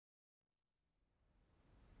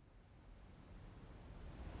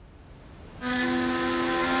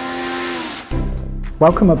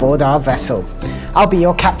welcome aboard our vessel. I'll be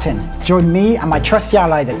your captain. Join me and my trusty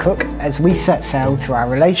ally the cook as we set sail through our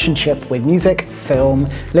relationship with music, film,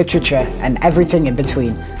 literature and everything in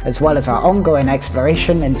between, as well as our ongoing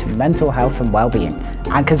exploration into mental health and well-being.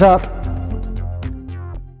 Anchors up!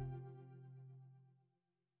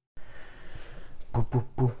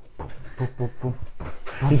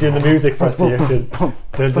 You're doing the music for us here. That's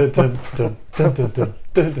the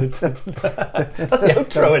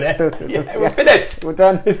outro, isn't it? Yeah, we're finished. We're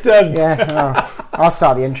done. It's done. Yeah, I'll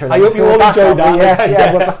start the intro. I hope you all enjoyed that.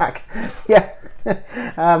 Yeah, we're back. Yeah.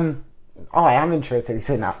 I am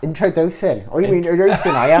introducing now. Introducing. Or you mean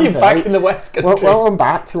introducing? I am. You're back in the West Country. Welcome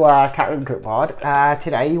back to our Captain Cook Pod.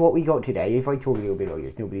 Today, what we got today, if I talk a little bit like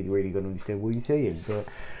this, nobody's really going to understand what you're saying. But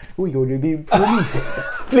we're going to be...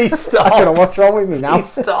 Please stop. I don't know what's wrong with me now.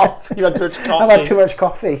 Please stop. You've had too much coffee. I've had too much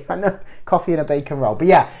coffee. I know. Coffee and a bacon roll. But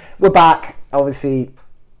yeah, we're back. Obviously,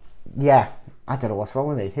 yeah. I don't know what's wrong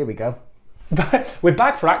with me. Here we go. We're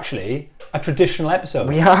back for actually a traditional episode.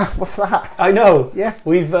 We are. What's that? I know. Yeah.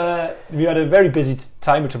 We had a very busy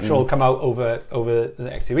time, which I'm sure will come out over the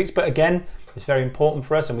next few weeks. But again, it's very important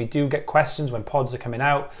for us, and we do get questions when pods are coming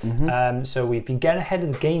out. So we've been getting ahead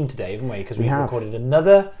of the game today, haven't we? Because we've recorded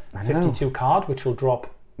another 52 card, which will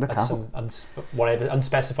drop at some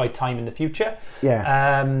unspecified time in the future.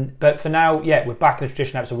 Yeah. But for now, yeah, we're back in the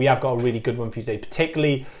traditional episode. We have got a really good one for you today,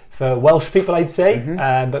 particularly for Welsh people, I'd say.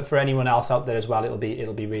 But for anyone else out there as well, it'll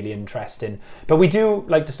be really interesting. But we do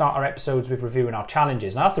like to start our episodes with reviewing our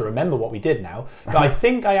challenges. And I have to remember what we did now. But I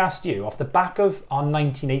think I asked you off the back of our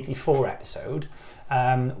 1984 episode,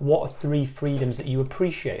 what are 3 freedoms that you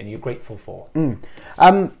appreciate and you're grateful for?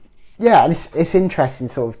 Yeah, and it's interesting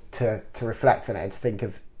sort of to reflect on it and to think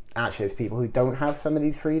of actually there's people who don't have some of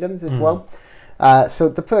these freedoms as well. So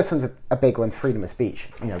the first one's a big one, freedom of speech.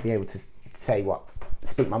 You know, be able to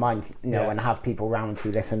speak my mind, and have people around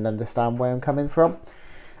who listen and understand where I'm coming from.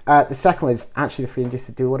 The second one is actually the freedom just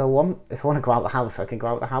to do what I want. If I want to go out the house, I can go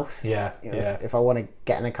out the house. If I want to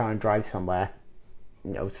get in a car and drive somewhere,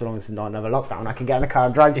 so long as it's not another lockdown, I can get in a car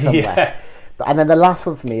and drive somewhere. And then the last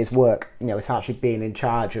one for me is work. It's actually being in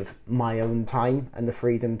charge of my own time and the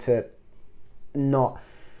freedom to not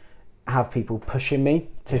have people pushing me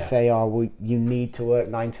to say, oh, well, you need to work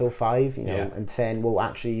 9 till 5, and saying, well,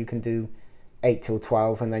 actually you can do 8 till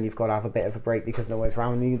 12 and then you've got to have a bit of a break because no one's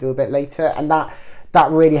around, you can do a bit later. And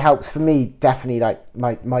that really helps for me, definitely,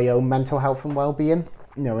 like my own mental health and well-being,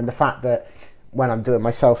 and the fact that when I'm doing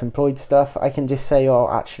my self-employed stuff, I can just say, oh,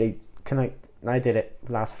 actually, I did it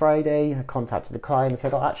last Friday. I contacted the client and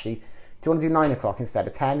said, oh, actually, do you want to do 9 o'clock instead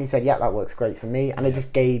of 10? He said, yeah, that works great for me. And it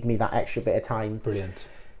just gave me that extra bit of time. Brilliant.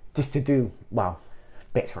 Just to do,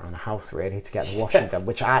 bits around the house, really, to get the washing done,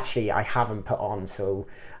 which actually I haven't put on. So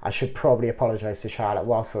I should probably apologise to Charlotte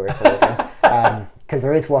whilst we're recording. Because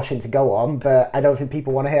there is washing to go on, but I don't think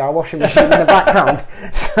people want to hear our washing machine in the background.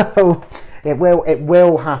 So it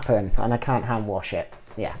will happen, and I can't hand wash it.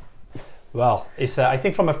 Yeah. Well, it's I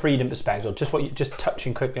think from a freedom perspective, just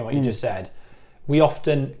touching quickly on what you just said, we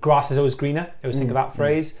often, grass is always greener. I always think of that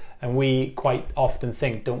phrase, and we quite often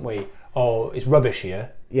think, don't we, oh, it's rubbish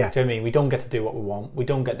here. Yeah. Do you know what I mean? We don't get to do what we want. We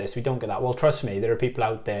don't get this, we don't get that. Well, trust me, there are people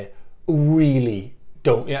out there who really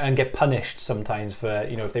don't, and get punished sometimes for,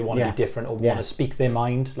 if they want to be different or want to speak their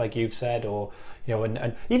mind, like you've said, or,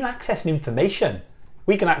 and even accessing information.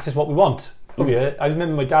 We can access what we want. I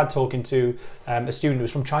remember my dad talking to a student who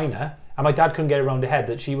was from China, and my dad couldn't get around her head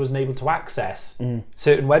that she wasn't able to access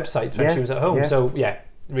certain websites when she was at home. Yeah. So,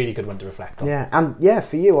 really good one to reflect on. Yeah, and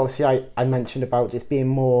for you, obviously, I mentioned about just being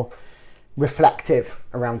more reflective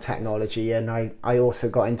around technology, and I also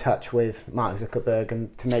got in touch with Mark Zuckerberg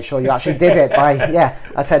and to make sure you actually did it by,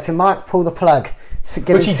 I said to Mark, pull the plug,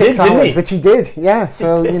 give him 6 hours, which he did. Yeah,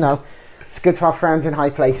 so, it's good to have friends in high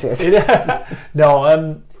places.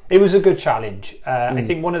 No, it was a good challenge. I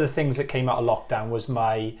think one of the things that came out of lockdown was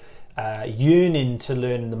my yearning to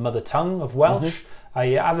learn the mother tongue of Welsh. I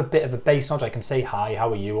have a bit of a base knowledge. I can say hi, how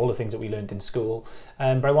are you, all the things that we learned in school,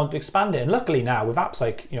 but I want to expand it. And luckily now with apps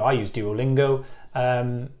like, I use Duolingo.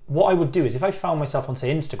 What I would do is if I found myself on,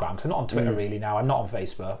 say, Instagram, because I'm not on Twitter really now, I'm not on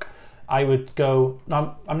Facebook, I would go,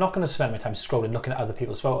 no, I'm not going to spend my time scrolling looking at other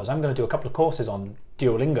people's photos. I'm going to do a couple of courses on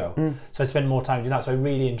Duolingo. So I'd spend more time doing that. So I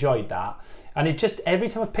really enjoyed that. And it just, every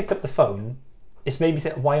time I've picked up the phone, it's made me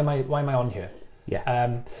think, why am I on here?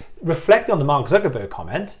 Yeah. Reflecting on the Mark Zuckerberg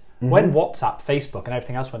comment, when WhatsApp, Facebook and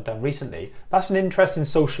everything else went down recently, that's an interesting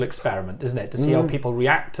social experiment, isn't it? To see how people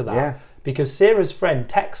react to that. Yeah. Because Sarah's friend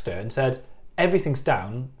texted her and said, everything's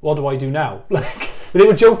down, what do I do now? They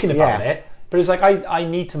were joking about it, but it was like, I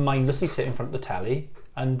need to mindlessly sit in front of the telly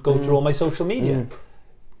and go through all my social media.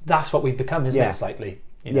 that's what we've become, isn't it? Slightly.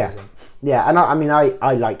 You know, yeah, yeah. And I mean,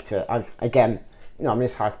 I liked it. I've again, you know, I'm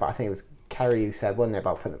just hyped, but I think it was Kerry who said, wasn't it,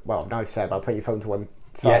 about I've said about putting your phone to one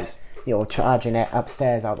side, Yes. you know, charging it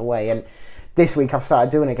upstairs out of the way. And this week I've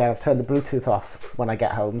started doing it again. I've turned the Bluetooth off when I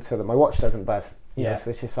get home so that my watch doesn't buzz. You know, so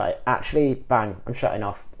it's just like, actually, bang, I'm shutting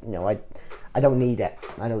off. You know, I don't need it.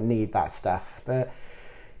 I don't need that stuff. But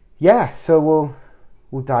yeah, so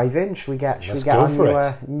we'll dive in. Should we get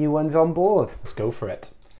our new ones on board? Let's go for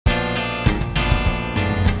it.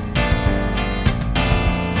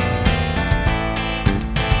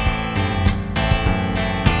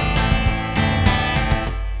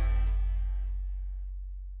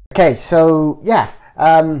 Okay, so yeah,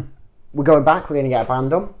 we're going back. We're going to get a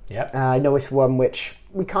band on. Yeah. I know it's one which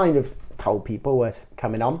we kind of told people were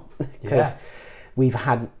coming on because we've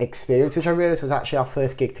had experience, which I realised was actually our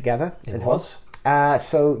first gig together. It was.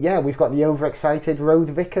 So yeah, we've got the overexcited Road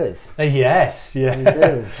Vickers. Yes, yeah, we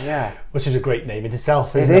do, yeah. Which is a great name in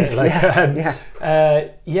itself, isn't it? Is, like,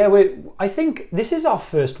 I think this is our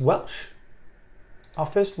first Welsh. Our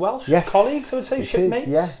first Welsh colleagues, I would say,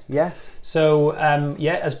 shipmates. Yeah. So,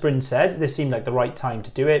 as Bryn said, this seemed like the right time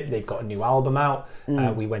to do it. They've got a new album out.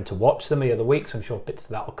 We went to watch them the other week, so I'm sure bits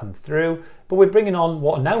of that will come through. But we're bringing on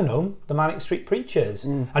what are now known, the Manic Street Preachers.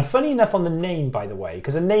 And funny enough on the name, by the way,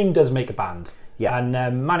 because a name does make a band. Yeah.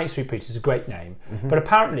 And Manic Street Preachers is a great name. But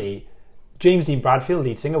apparently, James Dean Bradfield,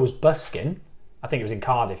 lead singer, was busking. I think it was in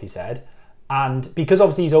Cardiff, he said. And because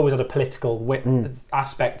obviously he's always had a political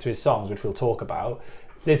aspect to his songs, which we'll talk about,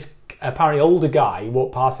 this apparently older guy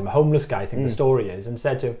walked past him, a homeless guy, I think the story is, and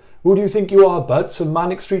said to him, "Who do you think you are, Butts? A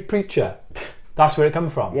Manic Street Preacher?" That's where it come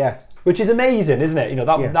from. Yeah. Which is amazing, isn't it? You know,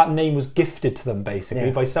 that name was gifted to them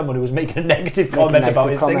basically by someone who was making a negative comment about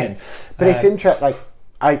his singing. But it's interesting. Like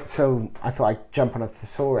I thought I'd jump on a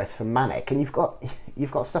thesaurus for manic, and you've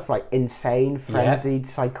got stuff like insane, frenzied,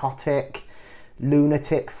 psychotic,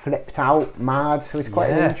 lunatic, flipped out, mad. So it's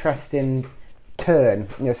quite an interesting turn,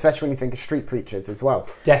 you know, especially when you think of street preachers as well.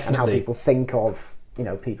 Definitely. And how people think of, you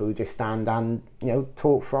know, people who just stand and, you know,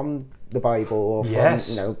 talk from the Bible or from,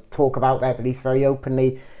 you know, talk about their beliefs very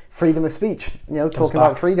openly. Freedom of speech, you know, talking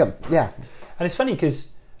about freedom. Yeah. And it's funny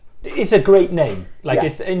because it's a great name. Like,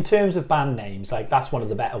 it's, in terms of band names, like, that's one of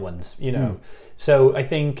the better ones, you know. So I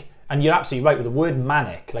think, and you're absolutely right with the word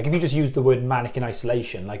manic. Like, if you just use the word manic in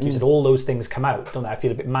isolation, like you said, all those things come out, don't they? I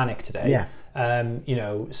feel a bit manic today. Yeah. You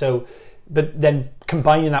know, so, but then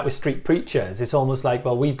combining that with street preachers, it's almost like,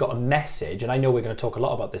 well, we've got a message, and I know we're going to talk a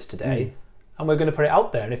lot about this today, and we're going to put it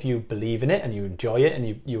out there. And if you believe in it and you enjoy it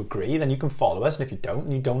and you agree, then you can follow us. And if you don't,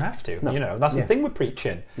 you don't have to. No. You know, that's the thing with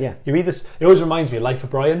preaching. Yeah. You either, it always reminds me of Life of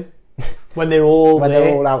Brian. When they're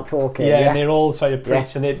all out talking, and they're all trying to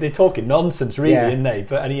preach, and they're talking nonsense, really, aren't they?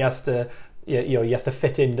 But and he has to, you know, he has to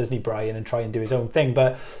fit in, doesn't he, Brian, and try and do his own thing.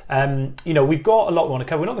 But you know, we've got a lot we want to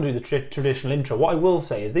cover. We're not going to do the traditional intro. What I will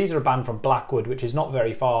say is these are a band from Blackwood, which is not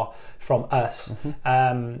very far from us.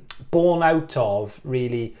 Born out of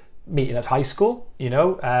really meeting at high school, you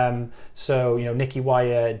know. So you know, Nicky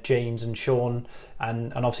Wire, James, and Sean.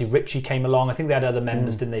 And obviously Richie came along. I think they had other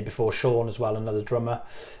members, didn't they, before Sean as well, another drummer.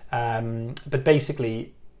 But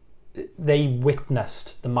basically, they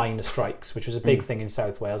witnessed the miner strikes, which was a big thing in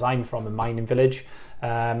South Wales. I'm from a mining village,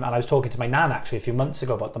 and I was talking to my nan actually a few months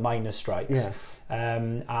ago about the miner strikes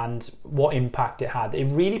and what impact it had. It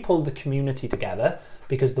really pulled the community together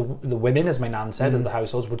because the women, as my nan said, in the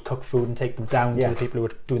households would cook food and take them down to the people who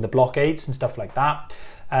were doing the blockades and stuff like that.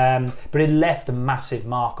 But it left a massive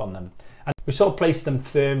mark on them. And we sort of placed them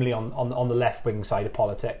firmly on the left-wing side of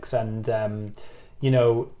politics. And, you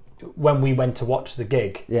know, when we went to watch the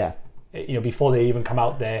gig, you know, before they even come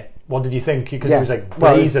out there, what did you think? Because it was like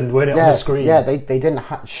blazoned, weren't it, on the screen? Yeah, they didn't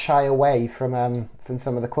shy away from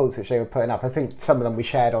some of the quotes which they were putting up. I think some of them we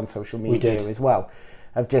shared on social media as well,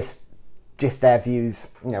 of just their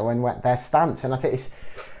views, you know, and their stance. And I think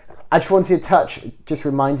I just wanted to touch, just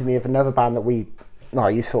reminded me of another band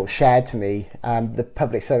that you sort of shared to me, the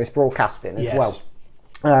Public Service Broadcasting as well.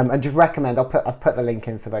 And just recommend, I've put the link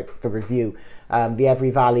in for the review, the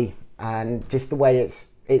Every Valley, and just the way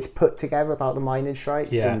it's put together about the mining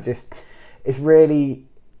strikes, and just it's really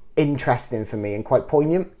interesting for me and quite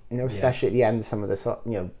poignant, you know, especially at the end, some of the,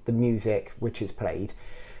 you know, the music which is played.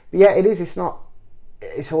 But yeah,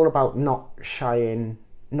 it's all about not shying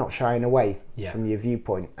away from your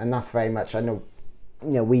viewpoint, and that's very much, I know,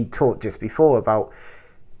 you know, we talked just before about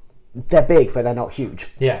they're big but they're not huge.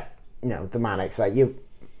 Yeah. You know, the Manics, like you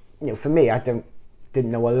know, for me, I didn't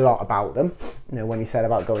know a lot about them. You know, when you said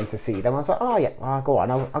about going to see them, I was like, oh yeah, well, I'll go on,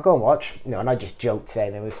 I'll go and watch. You know, and I just joked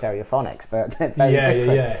saying they were Stereophonics, but they're very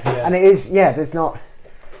different. And it is, there's not.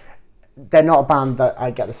 they're not a band that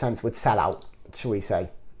I get the sense would sell out, shall we say.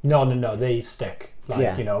 No, they stick.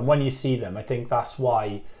 Like, you know, and when you see them, I think that's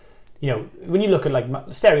why, you know, when you look at like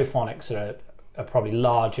Stereophonics are probably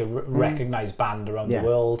larger recognised band around the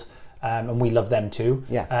world, and we love them too.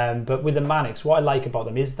 But with the Manics, what I like about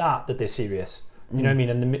them is that they're serious. You know what I mean?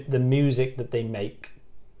 And the music that they make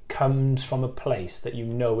comes from a place that you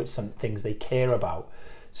know it's some things they care about,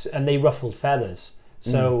 and they ruffled feathers.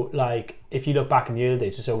 So like if you look back in the early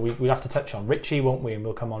days, so we'll have to touch on Richie, won't we? And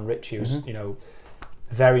we'll come on Richie, who's you know,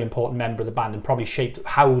 a very important member of the band and probably shaped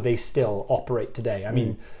how they still operate today. I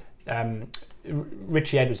mean,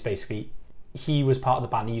 Richie Edwards, basically, he was part of the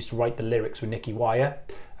band. He used to write the lyrics with Nicky Wire.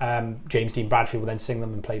 James Dean Bradfield would then sing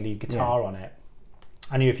them and play lead guitar on it.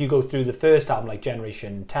 And if you go through the first album, like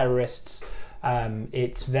Generation Terrorists,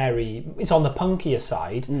 it's on the punkier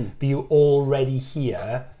side, but you already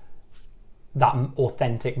hear that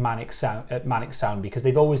authentic manic sound because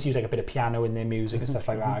they've always used like a bit of piano in their music and stuff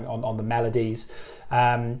like that on the melodies.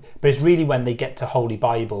 But it's really when they get to Holy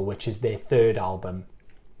Bible, which is their third album,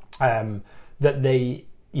 that they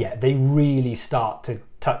really start to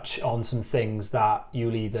touch on some things that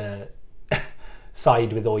you'll either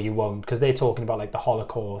side with or you won't, because they're talking about like the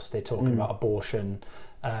Holocaust, they're talking about abortion,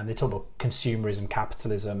 they talk about consumerism,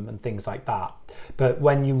 capitalism and things like that. But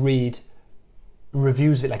when you read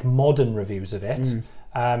reviews of it, like modern reviews of it,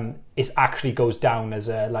 it actually goes down as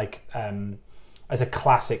a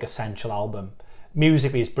classic essential album.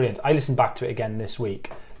 Musically it's brilliant. I listened back to it again this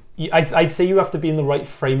week. I'd say you have to be in the right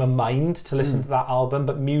frame of mind to listen to that album,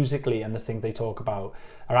 but musically and the things they talk about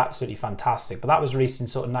are absolutely fantastic. But that was released in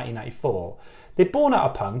sort of 1994. They're born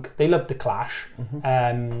out of punk. They loved the Clash.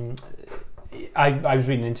 I was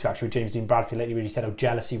reading an interview actually with James Dean Bradfield lately where he said how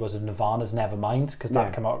jealous he was of Nirvana's Nevermind, because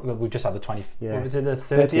that came out, we've just had the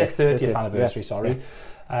 30th anniversary, sorry.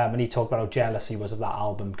 And he talked about how jealous he was of that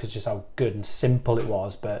album because just how good and simple it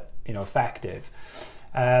was, but you know, effective.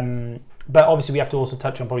 But obviously we have to also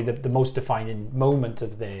touch on probably the most defining moment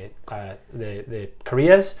of their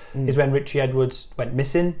careers is when Richie Edwards went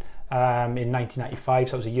missing in 1995.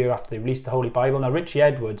 So it was a year after they released the Holy Bible. Now Richie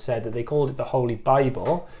Edwards said that they called it the Holy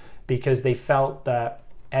Bible because they felt that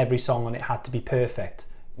every song on it had to be perfect.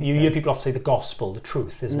 You hear people often say the gospel, the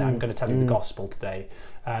truth, isn't it? I'm going to tell you the gospel today.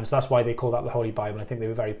 So that's why they call that the Holy Bible. I think they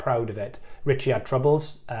were very proud of it. Richie had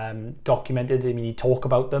troubles, documented. I mean, he'd talk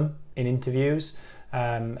about them in interviews.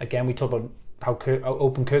 Again, we talk about how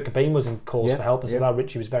open Kurt Cobain was in calls for help, and so that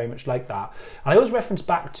Richie was very much like that. And I always reference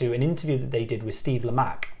back to an interview that they did with Steve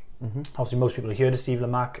Lamacq. Obviously, most people have heard of Steve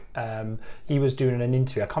Lamacq. He was doing an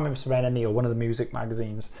interview, I can't remember if it was NME or one of the music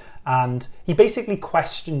magazines, and he basically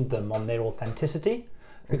questioned them on their authenticity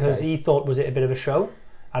because he thought, was it a bit of a show?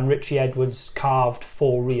 And Richie Edwards carved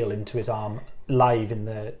For Real into his arm live in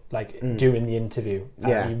the during the interview.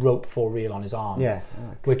 He wrote For Real on his arm,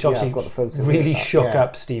 which obviously really shook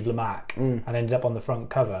up Steve Lamacq and ended up on the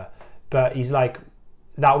front cover. But he's like,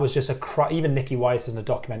 that was just even Nicky Wise in a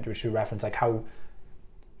documentary which we reference, like how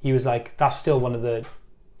he was like, that's still one of the,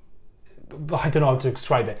 I don't know how to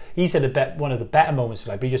describe it. He said one of the better moments of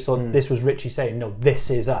life, but he just thought this was Richie saying, no, this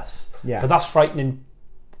is us. But that's frightening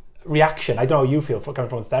reaction. I don't know how you feel coming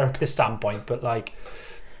from a therapist standpoint, but like,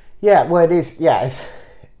 well, it is.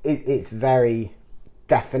 It's very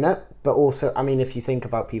definite, but also, I mean, if you think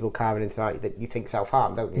about people carving into that, you think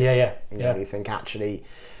self-harm, don't you? You think actually,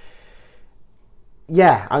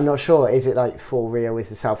 I'm not sure. Is it like For Real is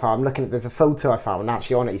the self-harm? I'm looking at, there's a photo I found, and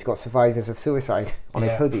actually on it he's got survivors of suicide on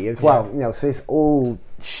his hoodie as well. You know, so it's all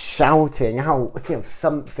shouting out, you know,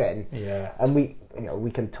 something. And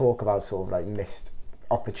we can talk about sort of like missed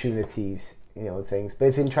opportunities, you know, and things. But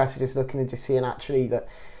it's interesting just looking and just seeing actually that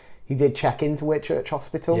he did check into Whitchurch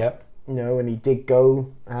Hospital. You know, and he did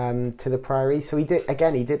go to the Priory. So he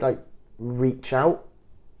did like reach out,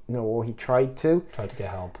 you know, or he tried to get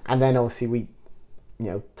help. And then obviously we, you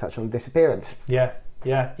know, touch on disappearance.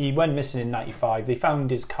 He went missing in 95. They found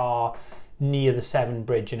his car near the Severn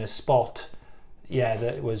Bridge in a spot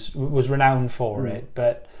that was renowned for it,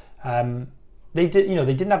 but they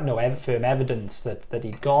didn't have no firm evidence that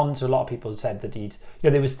he'd gone. So a lot of people said that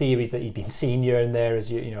there was theories that he'd been seen here and there,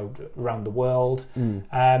 as you know, around the world.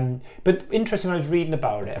 But interesting, when I was reading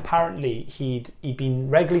about it, apparently he'd been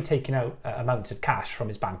regularly taking out amounts of cash from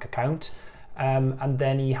his bank account, and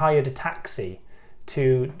then he hired a taxi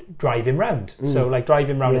to drive him round. So like drive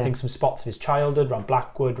him round, I think, some spots of his childhood, around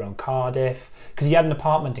Blackwood, around Cardiff, because he had an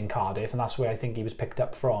apartment in Cardiff, and that's where I think he was picked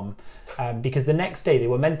up from. Because the next day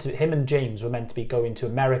him and James were meant to be going to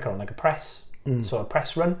America on like a press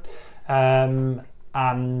run.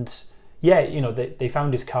 And you know, they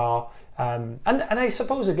found his car. And I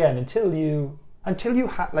suppose, again, until you until you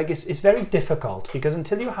have, like, it's very difficult, because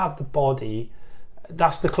until you have the body,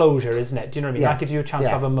 that's the closure, isn't it? Do you know what I mean? Yeah. That gives you a chance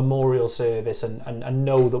to have a memorial service and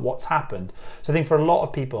know that what's happened. So I think for a lot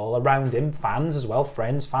of people around him, fans as well,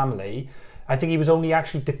 friends, family, I think he was only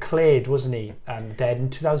actually declared, wasn't he, dead in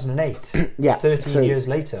 2008, Yeah, 13 years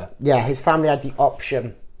later. Yeah, his family had the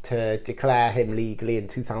option to declare him legally in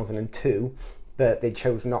 2002, but they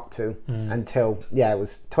chose not to until, it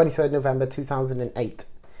was 23rd November 2008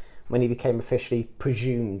 when he became officially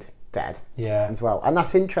presumed dead as well. And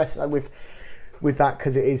that's interesting with that,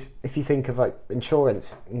 because it is, if you think of like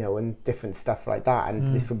insurance, and different stuff like that,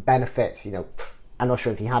 and different benefits, I'm not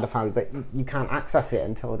sure if he had a family, but you can't access it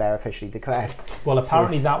until they're officially declared. Well,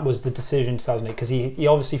 apparently that was the decision in 2008, because he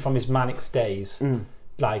obviously, from his Mannix days,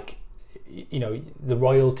 like, the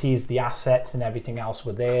royalties, the assets and everything else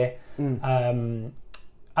were there.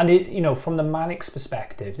 And it, from the Mannix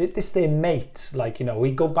perspective, this their mate, like,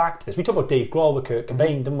 we go back to this. We talk about Dave Grohl with Kurt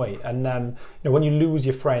Cobain, didn't we? And, when you lose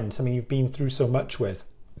your friend, something you've been through so much with,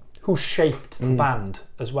 who shaped the band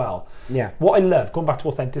as well. Yeah. What I love, going back to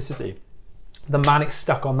authenticity, the Mannix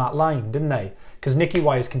stuck on that line, didn't they? Because Nicky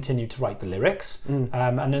Wires continued to write the lyrics.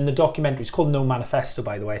 And in the documentary, it's called No Manifesto,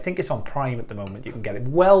 by the way. I think it's on Prime at the moment. You can get it.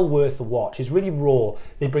 Well worth a watch. It's really raw.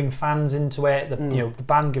 They bring fans into it. The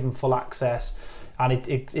band give them full access. And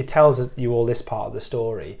it tells you all this part of the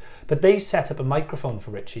story. But they set up a microphone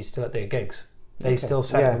for Richie still at their gigs. They still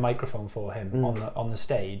set up a microphone for him on the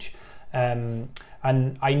stage. And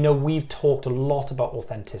I know we've talked a lot about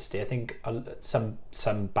authenticity. I think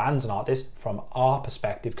some bands and artists, from our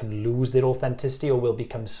perspective, can lose their authenticity or will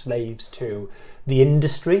become slaves to the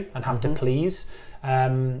industry and have to please.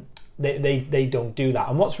 They don't do that.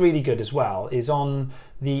 And what's really good as well is on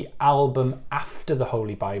the album after the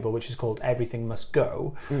Holy Bible, which is called Everything Must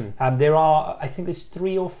Go, there are, I think there's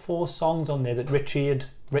 3 or 4 songs on there that Richie had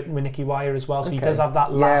written with Nicky Wire as well, so he does have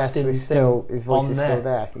that lasting his voice is still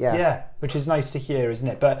there. Yeah, which is nice to hear, isn't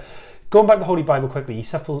it? But going back to the Holy Bible quickly,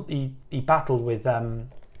 he battled with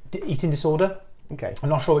eating disorder. Okay. I'm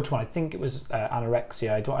not sure which one. I think it was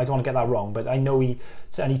anorexia. I don't want to get that wrong, but I know he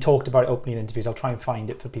talked about it openly in interviews. I'll try and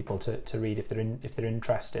find it for people to read if they're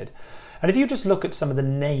interested. And if you just look at some of the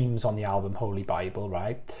names on the album Holy Bible,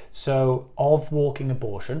 right? So, Of Walking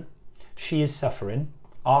Abortion, She Is Suffering,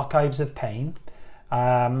 Archives of Pain,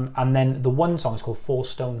 and then the one song is called 4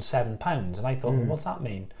 Stone 7 Pounds. And I thought, well, what's that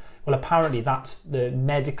mean? Well, apparently that's the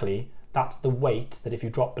weight that if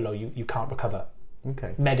you drop below, you can't recover.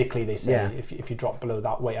 Okay. Medically, they say if you drop below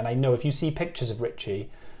that weight. And I know if you see pictures of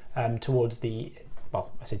Richie towards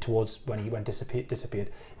when he went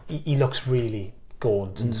disappeared, he looks really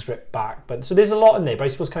gaunt and stripped back. But so there's a lot in there. But I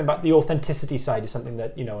suppose coming back, the authenticity side is something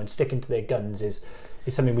that, and sticking to their guns is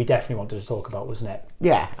something we definitely wanted to talk about, wasn't it?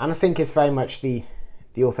 Yeah, and I think it's very much the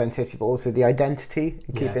authenticity, but also the identity,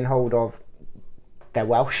 keeping hold of their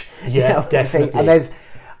Welsh. Yeah, definitely. And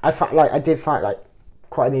I did find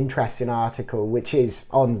quite an interesting article, which is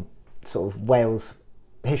on sort of Wales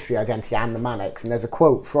history, identity and the Mannix, and there's a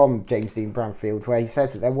quote from James Dean Bradfield where he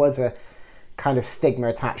says that there was a kind of stigma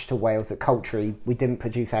attached to Wales that culturally we didn't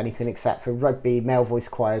produce anything except for rugby, male voice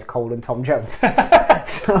choirs, Cole and Tom Jones.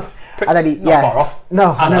 So, and then far off.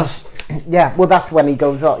 No, and us. Yeah, well that's when he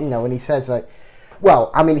goes on, when he says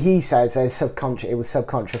he says it was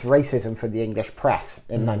subconscious racism from the English press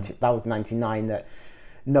in that was 99, that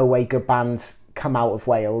no way good bands come out of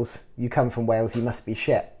Wales. You come from Wales, you must be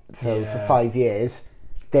shit. So for 5 years,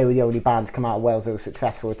 they were the only band to come out of Wales that was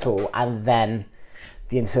successful at all. And then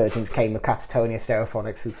the insurgents came with Catatonia,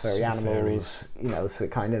 Stereophonics, Super Furry Animals. So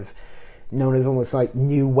it kind of known as almost like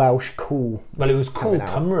new Welsh cool. Well, it was Cool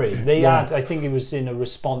Cymru. They had, I think it was in a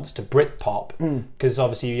response to Britpop, because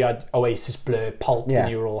obviously you had Oasis, Blur, Pulp, and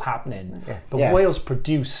you were all happening. Yeah. But Wales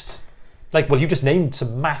produced, you just named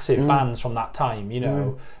some massive bands from that time,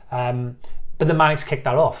 but the Mannix kicked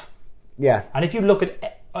that off. Yeah. And if you look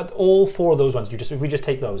at all 4 of those ones, if we just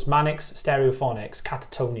take those, Mannix, Stereophonics,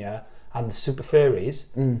 Catatonia, and the Super Furries,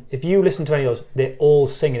 if you listen to any of those, they're all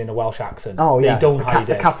singing in a Welsh accent. Oh, yeah. They don't hide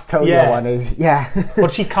it. The Catatonia one is,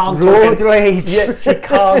 But she can't Lord Rage. Yeah, she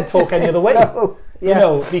can't talk any other way. No.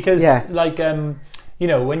 Yeah. Because,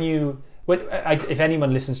 if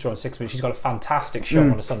anyone listens to her on 6 Minutes, she's got a fantastic show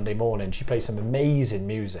on a Sunday morning. She plays some amazing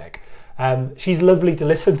music. She's lovely to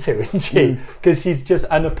listen to, isn't she? Because she's just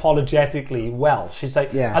unapologetically Welsh. She's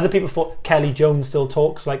like, other people thought Kelly Jones still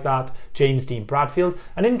talks like that, James Dean Bradfield.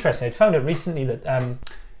 And interesting, I found out recently that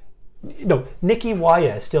Nicky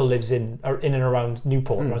Wire still lives in and around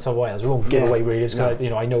Newport, around South Wales. We won't give away where he lives, because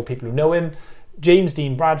I know people who know him. James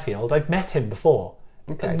Dean Bradfield, I've met him before.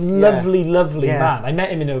 Okay. Lovely man. I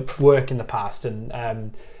met him in work in the past,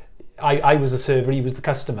 and I was the server, he was the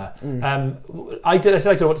customer. I said, I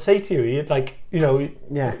don't know what to say to you. He'd like,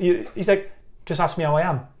 he's like, just ask me how I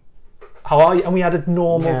am. How are you? And we had a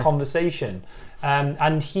normal conversation.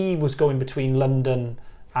 And he was going between London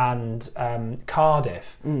and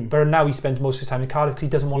Cardiff, but now he spends most of his time in Cardiff because he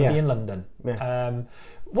doesn't want to be in London.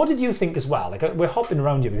 What did you think as well? Like, we're hopping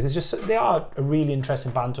around you because they are a really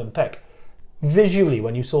interesting band to unpick. Visually,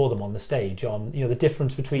 when you saw them on the stage, on the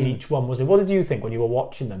difference between each one, was it? What did you think when you were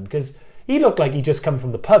watching them? Because he looked like he just come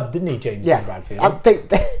from the pub, didn't he, James Bradfield?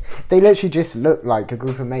 They literally just looked like a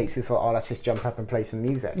group of mates who thought, oh, let's just jump up and play some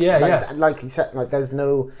music. Like you said, like there's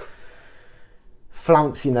no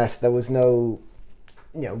flounciness, there was no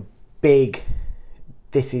big,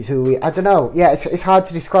 this is who we, I don't know, it's hard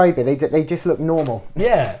to describe it. They just look normal,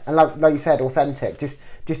 and like you said, authentic,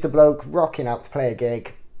 just a bloke rocking out to play a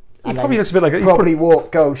gig. He probably looks a bit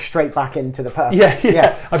like go straight back into the pub.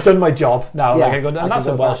 I've done my job now. And that's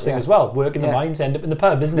a Welsh thing as well. Work in the mines, end up in the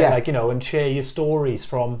pub, isn't it? Like, and share your stories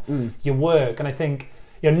from your work. And I think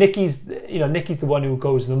Nicky's the one who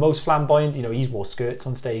goes the most flamboyant. He's wore skirts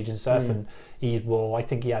on stage and stuff, and I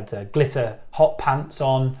think he had glitter hot pants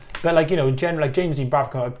on. But in general, like James Dean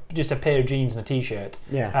Bradfield, just a pair of jeans and a t-shirt.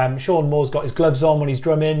 Sean Moore's got his gloves on when he's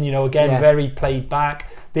drumming. Very played back.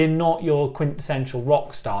 They're not your quintessential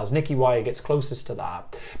rock stars. Nicky Wire gets closest to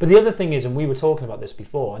that. But the other thing is, and we were talking about this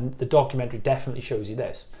before, and the documentary definitely shows you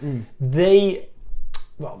this. How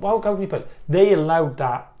can you put it? They allowed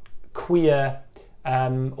that queer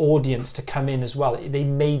audience to come in as well. They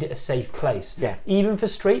made it a safe place. Even for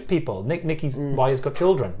straight people. Nicky Wire's got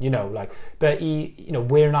children, but he,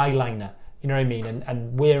 wearing eyeliner. You know what I mean?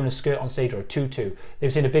 And wearing a skirt on stage or a tutu.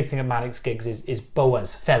 They've seen a big thing at Manic's gigs is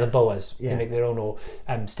boas, feather boas. They make their own, or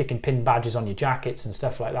sticking pin badges on your jackets and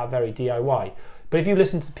stuff like that, very DIY. But if you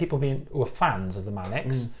listen to people who are fans of the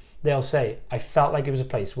Manics, they'll say, I felt like it was a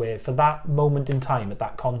place where for that moment in time at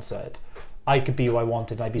that concert, I could be who I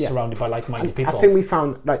wanted and I'd be surrounded by like-minded people. I think we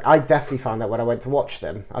found, I definitely found that when I went to watch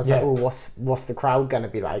them. I was like, oh, what's the crowd going to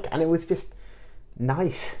be like? And it was just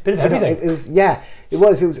nice, bit of everything. It was a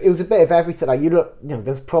bit of everything. Like, you look,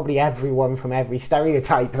 there's probably everyone from every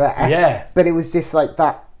stereotype there. But it was just like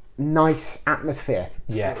that nice atmosphere.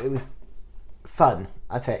 It was fun.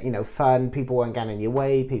 I think fun. People weren't getting in your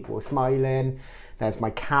way. People were smiling. There's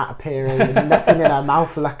my cat appearing. Nothing in her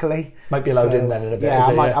mouth, luckily. Might be allowed in then in a bit.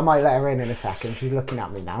 I might let her in a second. She's looking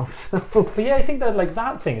at me now. So. But I think that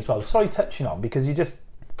that thing as well. Sorry, touching on, because you just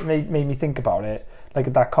made me think about it. Like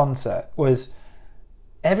at that concert was.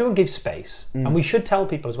 Everyone gave space, and we should tell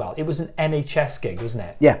people as well. It was an NHS gig, wasn't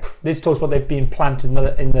it? Yeah. This talks about they've been planted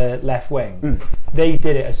in the left wing. They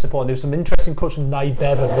did it as support. There was some interesting quotes from Nye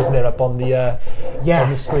Bevan, wasn't there, up on the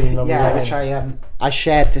screen? Which I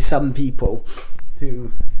shared to some people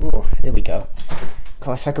who. Oh, here we go.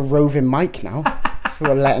 God, it's like a roving mic now. So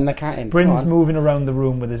we're letting the cat in. Bryn's moving around the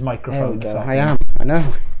room with his microphone. There we go. I am. I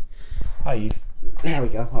know. Hi, Eve. There we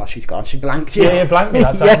go. Oh, she's gone. She blanked. Yeah, blanked me.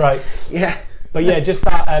 That's right. Yeah. But just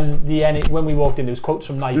that, when we walked in, there was quotes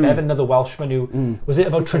from Nye Bevan, another Welshman who was it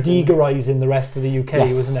about Tredegarising the rest of the UK,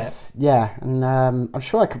 wasn't it? Yeah, and I'm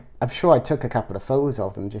sure I took a couple of photos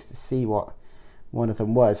of them just to see what one of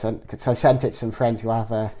them was. So I sent it to some friends who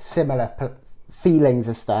have similar feelings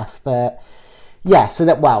and stuff. But this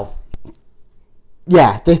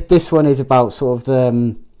one is about sort of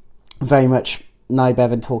the very much Nye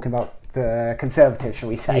Bevan talking about the Conservative, shall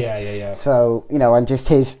we say? Yeah. So and just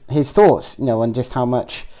his thoughts, and just how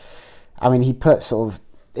much. I mean, he put sort of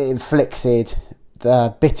inflicted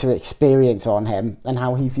the bitter experience on him, and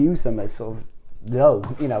how he views them as sort of low.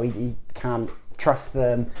 He can't trust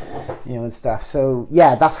them, and stuff. So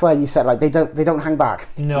that's where you said they don't hang back.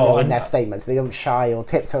 No, in their statements, they don't shy or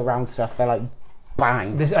tiptoe around stuff. They're like.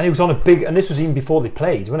 Bang. And it was on a big, and this was even before they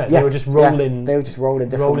played, wasn't it? They were just rolling. They were just rolling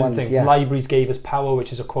different ones. Things. Libraries gave us power,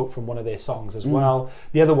 which is a quote from one of their songs as well.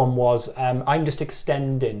 The other one was, "I'm just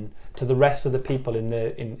extending to the rest of the people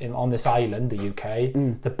on this island, the UK,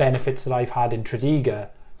 the benefits that I've had in Tredegar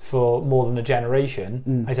for more than a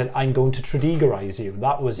generation." I said, "I'm going to Tredegarise you."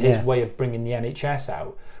 That was his way of bringing the NHS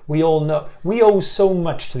out. We all know we owe so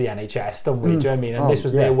much to the NHS, don't we? Do you know what I mean? And this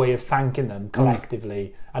was their way of thanking them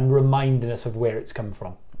collectively and reminding us of where it's come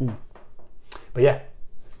from. But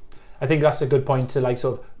I think that's a good point to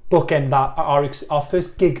sort of bookend that our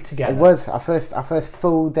first gig together. It was our first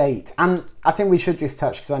full date, and I think we should just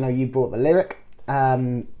touch, because I know you brought the lyric,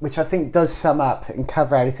 which I think does sum up and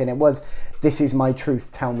cover everything. It was, "This is my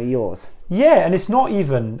truth, tell me yours." Yeah, and it's not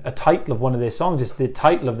even a title of one of their songs, it's the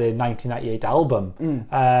title of their 1998 album.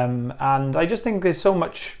 And I just think there's so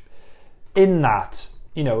much in that.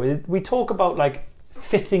 We talk about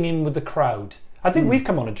fitting in with the crowd. I think we've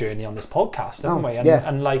come on a journey on this podcast, haven't we? And, yeah.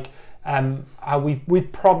 and like how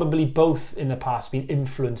we've probably both in the past been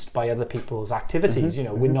influenced by other people's activities. You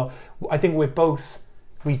know, we're not. I think we're both.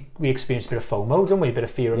 We experience a bit of FOMO, don't we? A bit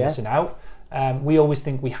of fear of missing out. We always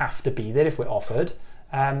think we have to be there if we're offered,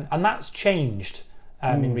 and that's changed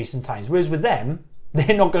in recent times. Whereas with them,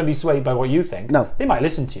 they're not going to be swayed by what you think. No, they might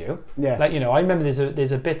listen to you. Yeah, like, you know, I remember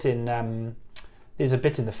there's a bit in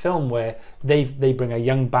the film where they bring a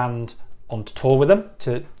young band onto tour with them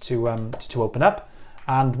to open up,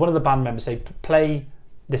 and one of the band members say, play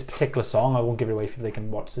this particular song. I won't give it away if they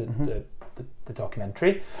can watch the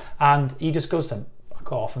documentary, and he just goes to them,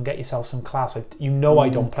 go off and get yourself some class. I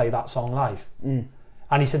don't play that song live.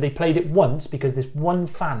 And he said they played it once because this one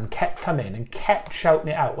fan kept coming and kept shouting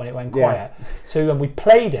it out when it went quiet. So when we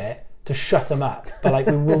played it to shut him up, but like,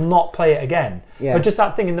 we will not play it again. But just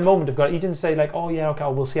that thing in the moment of God, he didn't say like, oh yeah, okay,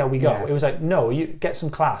 we'll see how we go. It was like, no, you get some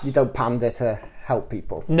class. You don't pander to help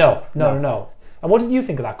people. No. And what did you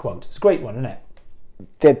think of that quote? It's a great one, isn't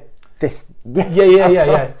it?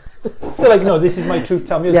 Yeah. So like, no, this is my truth,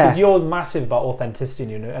 tell me yours, because you're massive about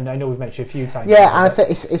authenticity, and I know we've mentioned a few times. Yeah, and I think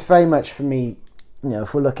it's very much for me, you know,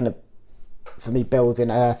 if we're looking at, for me,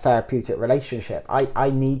 building a therapeutic relationship, I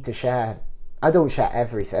need to share. I don't share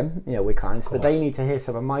everything, you know, with clients, but they need to hear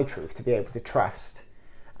some of my truth to be able to trust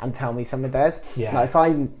and tell me some of theirs. Yeah. Like, if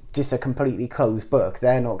I'm just a completely closed book,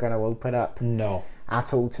 they're not going to open up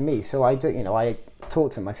at all to me. So I do, you know, I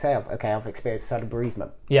talk to them, I say, I've experienced sudden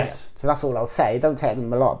bereavement. Yes. So that's all I'll say. Don't tell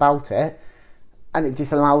them a lot about it. And it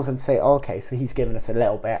just allows them to say, okay, so he's given us a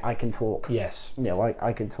little bit, I can talk. Yes. You know,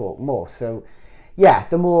 I can talk more. So, yeah,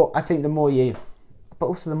 the more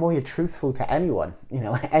you're truthful to anyone, you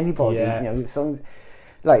know, anybody, you know, songs,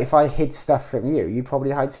 like, if I hid stuff from you, you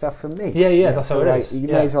probably hide stuff from me. Yeah, you know? That's so how it is. You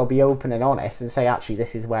may as well be open and honest and say, actually,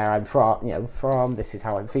 this is where I'm from, this is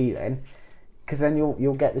how I'm feeling. Because then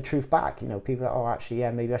you'll get the truth back. You know, people are, actually,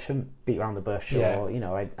 maybe I shouldn't beat around the bush, or, you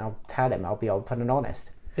know, I'll tell him, I'll be open and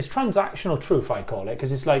honest. It's transactional truth, I call it,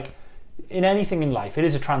 because it's like, in anything in life, it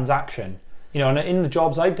is a transaction. You know, and in the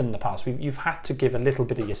jobs I've done in the past, you've had to give a little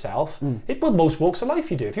bit of yourself. But most walks of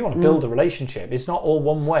life you do. If you want to build a relationship, it's not all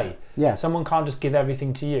one way. Yeah. Someone can't just give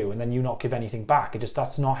everything to you and then you not give anything back.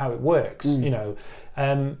 That's not how it works, you know.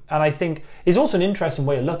 And I think it's also an interesting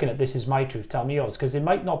way of looking at this is my truth, tell me yours, because it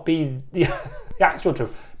might not be the actual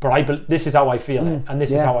truth, but this is how I feel it, and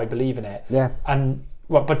this is how I believe in it. Yeah.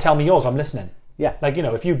 But tell me yours, I'm listening. Yeah. Like, you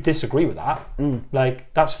know, if you disagree with that,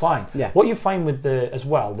 like, that's fine. Yeah. What you find with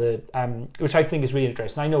which I think is really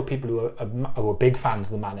interesting, I know people who are big fans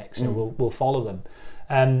of the Manics, you know, will follow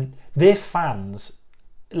them. Their fans,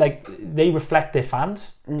 like, they reflect their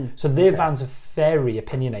fans. So their fans are very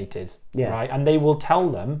opinionated, right? And they will tell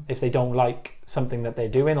them if they don't like something that they're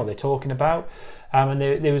doing or they're talking about. And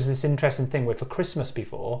there was this interesting thing where for Christmas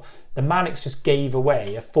before, the Manics just gave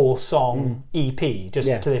away a 4-song EP to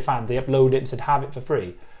their fans. They uploaded it and said, have it for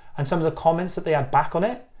free. And some of the comments that they had back on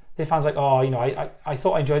it, their fans like, oh, you know, I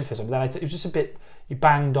thought I enjoyed it for some, but then it was just a bit, you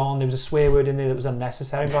banged on, there was a swear word in there that was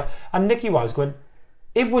unnecessary. And Nicky was going,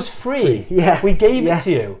 it was free. Yeah. We gave it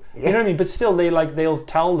to you. You know what I mean? But still, they'll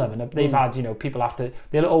tell them, and they've had, you know, people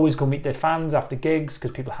they'll always go meet their fans after gigs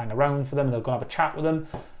because people hang around for them and they'll go have a chat with them.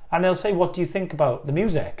 And they'll say, what do you think about the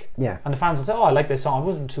music? Yeah. And the fans will say, oh, I like this song. I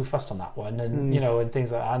wasn't too fussed on that one. And, you know, and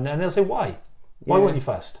things like that. And they'll say, why? Why weren't you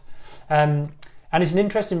fussed? And it's an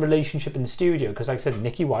interesting relationship in the studio because, like I said,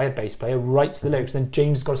 Nicky Wyatt, bass player, writes the lyrics. Then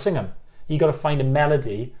James has got to sing them. You got to find a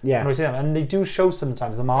melody. Yeah. And they do show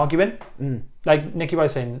sometimes them arguing. Like Nicky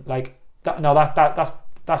Wyatt saying, like,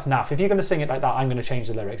 that's naff. If you're going to sing it like that, I'm going to change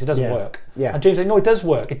the lyrics. It doesn't work. Yeah. And James like, no, it does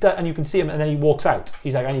work. And you can see him, and then he walks out.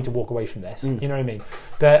 He's like, I need to walk away from this. You know what I mean?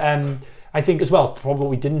 But I think as well, probably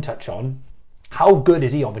what we didn't touch on, how good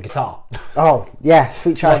is he on the guitar? Oh, yeah,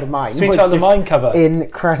 Sweet Child of Mine. Sweet Child of Mine cover.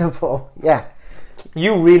 Incredible, yeah.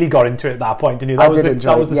 You really got into it at that point, didn't you? That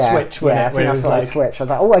was the switch, wasn't it? I think that's when I switched. I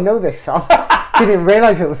was like, oh, I know this song. Didn't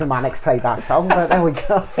realise it was the Manics played that song, but there we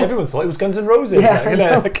go. Everyone thought it was Guns N' Roses.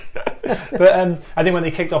 Yeah, but I think when they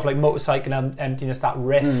kicked off like Motorcycle and Emptiness, that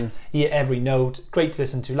riff, you hear every note, great to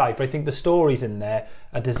listen to live. But I think the stories in there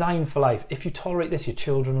are designed for life. If you tolerate this, your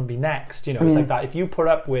children will be next. You know, it's like that. If you put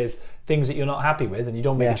up with things that you're not happy with and you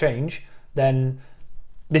don't make a change, then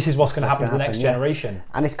this is what's going to happen to the next generation.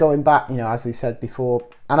 And it's going back, you know, as we said before,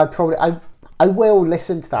 and I will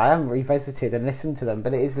listen to that. I haven't revisited and listened to them,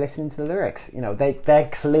 but it is listening to the lyrics. You know, they're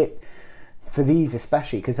clear for these,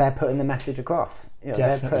 especially because they're putting the message across. You know,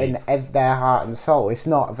 they're putting their heart and soul. It's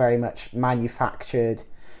not a very much manufactured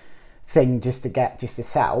thing just to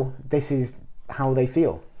sell. This is how they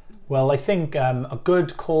feel. Well, I think a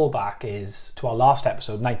good callback is to our last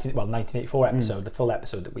episode, 1984 episode, the full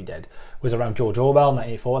episode that we did, was around George Orwell,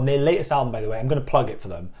 1984, and their latest album, by the way, I'm going to plug it for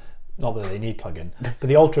them. Not that they need plugging, but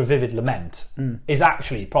the Ultra Vivid Lament is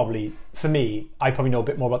actually probably, for me, I probably know a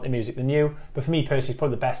bit more about their music than you, but for me personally, it's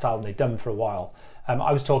probably the best album they've done for a while.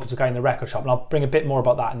 I was talking to a guy in the record shop, and I'll bring a bit more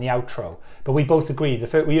about that in the outro, but we both agreed,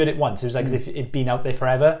 we heard it once, it was like as if it'd been out there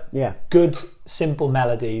forever. Yeah. Good, simple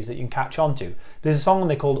melodies that you can catch on to. There's a song on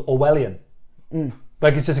there called Orwellian.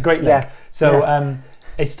 Like, it's just a great link. Yeah. So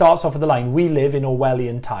it starts off with the line, "We live in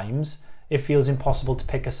Orwellian times, it feels impossible to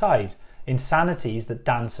pick a side. Insanities that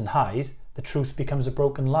dance and hide, the truth becomes a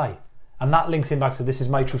broken lie." And that links in back to "This is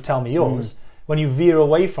my truth, tell me yours." When you veer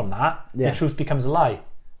away from that, the truth becomes a lie.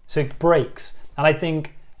 So it breaks. And I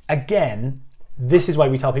think, again, this is why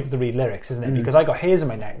we tell people to read lyrics, isn't it? Because I got hairs in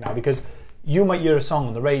my neck now, because you might hear a song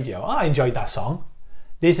on the radio, I enjoyed that song.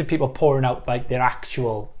 These are people pouring out like their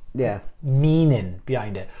actual meaning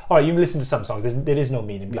behind it. All right, you listen to some songs, there is no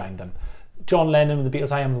meaning behind them. John Lennon and the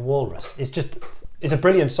Beatles, "I Am the Walrus." It's a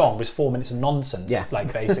brilliant song. It's 4 minutes of nonsense,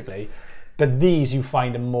 like, basically. But these, you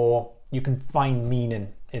can find meaning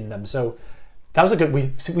in them. So that was a good.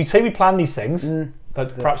 We say we plan these things,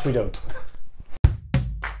 but perhaps we don't.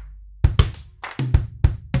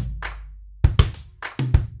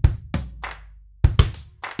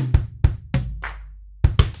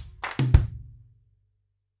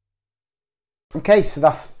 Okay, so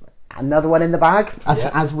that's another one in the bag,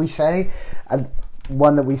 as we say.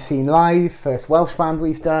 One that we've seen live, first Welsh band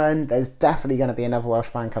we've done. There's definitely going to be another Welsh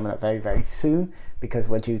band coming up very, very soon, because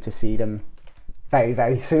we're due to see them very,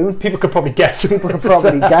 very soon. People could probably guess.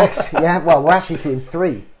 Yeah, well, we're actually seeing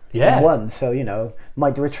 3 in one, so,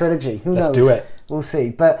 might do a trilogy. Who knows? Let's do it. We'll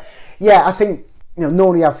see. But, yeah, I think,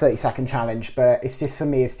 normally you have 30-second challenge, but it's just, for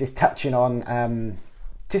me, it's just touching on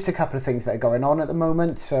just a couple of things that are going on at the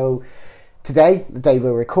moment. So today, the day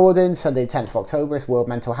we're recording, Sunday 10th of October, is World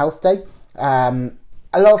Mental Health Day.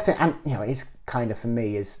 A lot of things, and it's kind of, for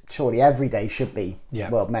me, is surely every day should be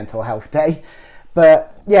World Mental Health Day,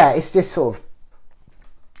 but it's just sort of,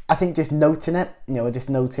 I think, just noting it, just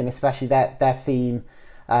noting, especially their theme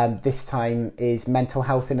this time is mental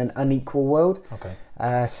health in an unequal world.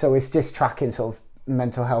 Okay. So it's just tracking sort of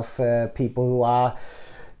mental health for people who are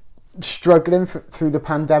struggling through the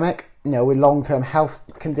pandemic, with long-term health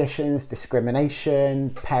conditions, discrimination,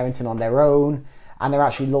 parenting on their own. And they're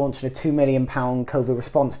actually launching a £2 million COVID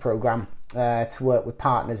response programme to work with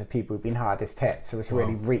partners of people who've been hardest hit. So it's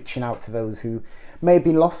really reaching out to those who may have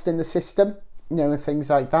been lost in the system, and things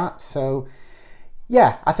like that. So,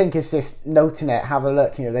 I think it's just noting it, have a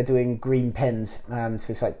look. They're doing green pins.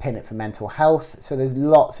 So it's like Pin It for Mental Health. So there's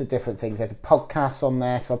lots of different things. There's a podcast on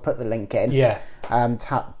there, so I'll put the link in.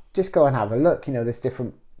 Just go and have a look.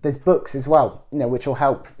 There's books as well, which will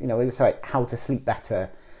help. It's like how to sleep better,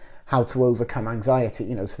 how to overcome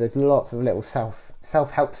anxiety, so there's lots of little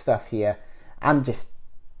self-help stuff here, and just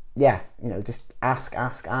just ask,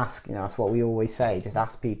 that's what we always say, just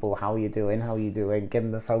ask people how you're doing, give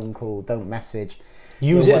them a phone call, don't message,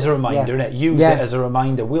 use it as a reminder, innit? Use it as a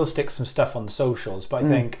reminder. We'll stick some stuff on the socials, but I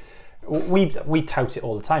think we tout it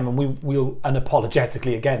all the time, and we'll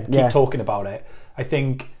unapologetically again keep talking about it. I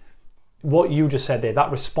think what you just said there,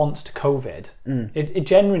 that response to COVID, it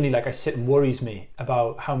genuinely, like I sit and worries me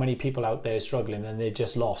about how many people out there are struggling and they're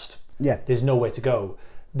just lost. There's nowhere to go.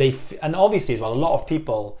 And obviously as well, a lot of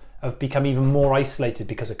people have become even more isolated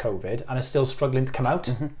because of COVID and are still struggling to come out.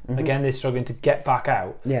 Again, they're struggling to get back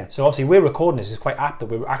out. So obviously we're recording this, it's quite apt that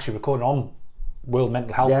we're actually recording on World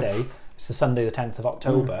Mental Health Day. It's the Sunday the 10th of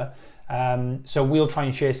October. So we'll try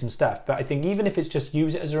and share some stuff, but I think even if it's just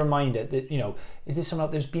use it as a reminder that, is there someone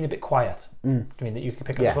out there who's been a bit quiet? I mean, that you can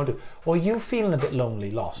pick up the phone to, or are you feeling a bit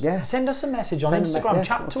lonely, lost? Send us a message on Instagram,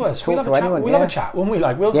 chat to us. We'll have a chat when we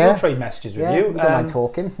like. We'll trade messages with you. We don't mind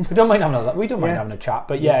talking. We don't mind having a chat,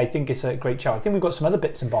 but I think it's a great chat. I think we've got some other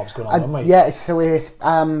bits and bobs going on, haven't we? So it's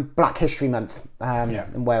Black History Month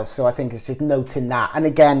in Wales, so I think it's just noting that, and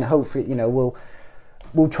again, hopefully,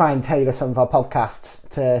 we'll try and tailor some of our podcasts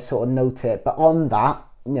to sort of note it. But on that,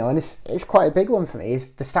 and it's quite a big one for me,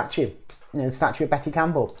 is the statue. The statue of Betty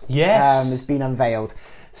Campbell. Has been unveiled.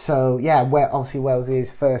 So, we're obviously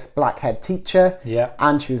Wales's first black head teacher.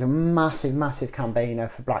 And she was a massive, massive campaigner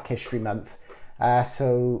for Black History Month. It's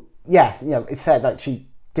said that she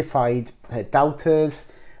defied her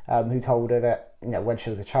doubters, who told her that, when she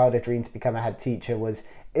was a child, her dream to become a head teacher was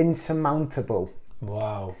insurmountable.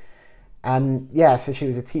 Wow. And so she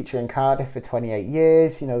was a teacher in Cardiff for 28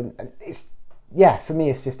 years. It's for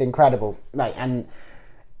me, it's just incredible. And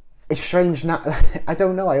it's strange now. I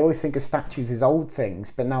don't know. I always think of statues as old things,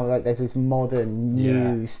 but now like there's this modern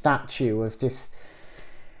new statue of just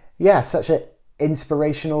such an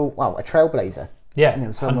inspirational, a trailblazer. Yeah, you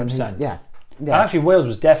know, someone 100%. who, And actually, Wales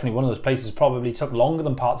was definitely one of those places. Probably took longer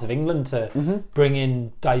than parts of England to bring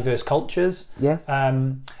in diverse cultures. Yeah.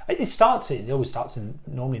 It always starts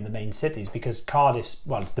normally in the main cities, because Cardiff's,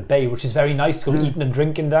 it's the Bay, which is very nice to go eating and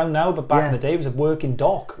drinking down now. But back in the day, it was a working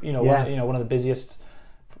dock. You know, one of the busiest,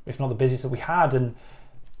 if not the busiest that we had. And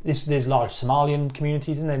there's large Somalian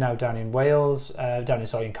communities in there now down in Wales,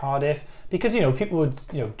 in Cardiff, because people would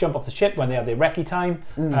jump off the ship when they had their recce time,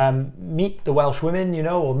 meet the Welsh women,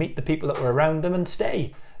 or meet the people that were around them and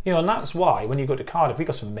stay. And that's why when you go to Cardiff, we've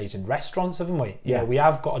got some amazing restaurants, haven't we? We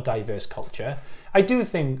have got a diverse culture. I do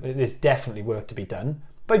think there's definitely work to be done,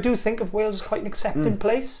 but I do think of Wales as quite an accepting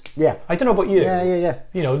place. Yeah. I don't know about you. Yeah.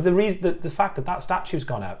 The reason, the fact that statue's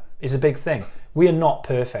gone up is a big thing. We are not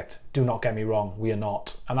perfect. Do not get me wrong. We are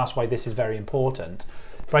not. And that's why this is very important.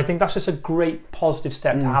 But I think that's just a great positive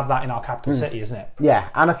step to have that in our capital city, isn't it? Yeah,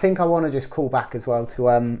 and I think I want to just call back as well to,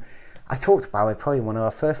 I talked about it probably in one of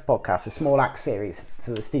our first podcasts, the Small Axe series,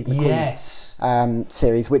 so the Steve McQueen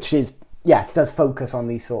series, which is, does focus on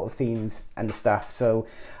these sort of themes and stuff. So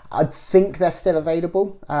I think they're still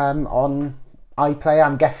available on iPlayer.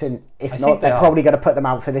 I'm guessing if not, they're probably going to put them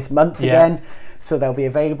out for this month again, so they'll be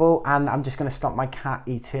available. And I'm just going to stop my cat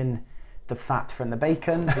eating the fat from the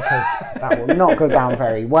bacon, because that will not go down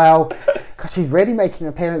very well. Because she's really making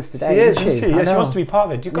an appearance today, isn't she? Yeah, she wants to be part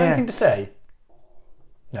of it. Do you got anything to say?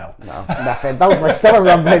 No, nothing. That was my stomach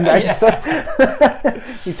rumbling then. So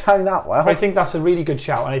you timed that well. I think that's a really good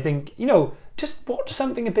shout, and I think just watch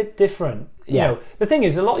something a bit different. You know, the thing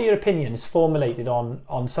is, a lot of your opinion is formulated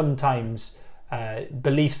on sometimes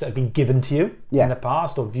beliefs that have been given to you in the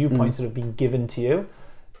past, or viewpoints that have been given to you.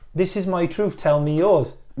 This is my truth. Tell me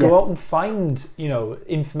yours. Go out and find,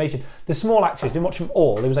 information. The Small Axes, didn't watch them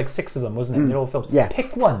all. There was like 6 of them, wasn't it? They're all films. Yeah.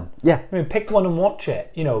 Pick one. Yeah. Pick one and watch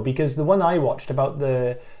it. because the one I watched about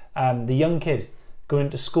the young kid going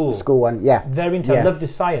into school. School one, very intelligent. Loved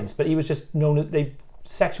his science, but he was just known. They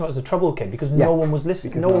sectioned him out as a trouble kid because no one was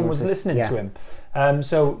listening. No one was listening to him.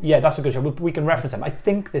 So that's a good show. We can reference them. I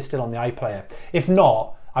think they're still on the iPlayer. If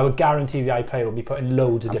not, I would guarantee the iPlayer will be putting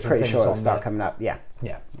loads of different things on. I'm pretty sure it'll start coming up. Yeah.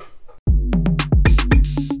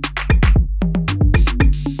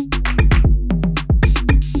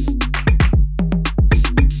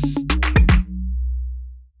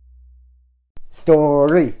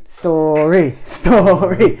 Story.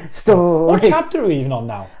 What chapter are we even on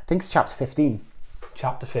now? I think it's chapter 15.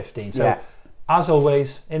 Chapter 15. So, as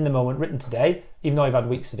always, in the moment, written today, even though I've had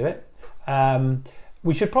weeks to do it.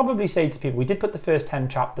 We should probably say to people, we did put the first 10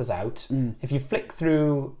 chapters out. If you flick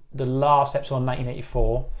through the last episode on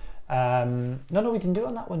 1984, no, we didn't do it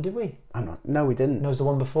on that one, did we? No, we didn't. No, it was the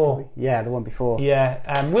one before. Yeah, the one before.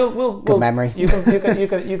 Yeah, we'll good memory. You can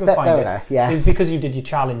find it. There, yeah. It's because you did your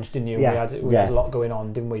challenge, didn't you? Yeah. We had a lot going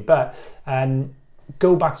on, didn't we? But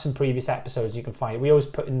go back to some previous episodes, you can find it. We always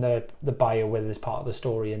put in the bio where there's part of the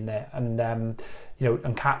story in there, and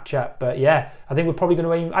and catch up. But I think we're probably going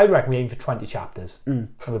to aim. I reckon we aim for 20 chapters, and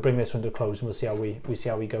we'll bring this one to a close, and we'll see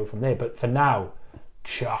how we go from there. But for now,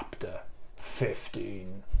 chapter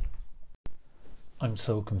 15. I'm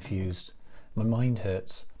so confused. My mind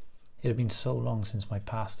hurts. It had been so long since my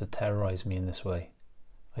past had terrorised me in this way.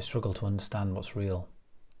 I struggle to understand what's real.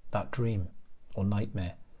 That dream, or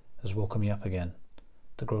nightmare, has woken me up again.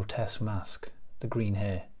 The grotesque mask, the green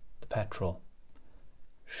hair, the petrol.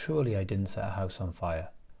 Surely I didn't set a house on fire.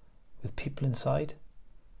 With people inside?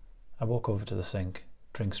 I walk over to the sink,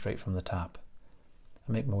 drink straight from the tap.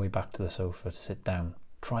 I make my way back to the sofa to sit down,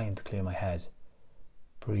 trying to clear my head.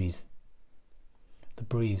 Breathe. The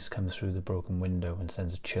breeze comes through the broken window and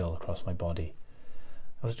sends a chill across my body.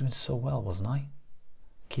 I was doing so well, wasn't I?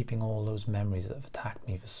 Keeping all those memories that have attacked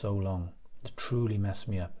me for so long, that truly messed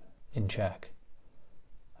me up, in check.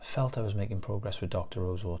 I felt I was making progress with Dr.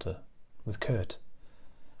 Rosewater, with Kurt.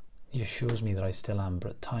 He assures me that I still am,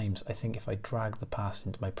 but at times I think if I drag the past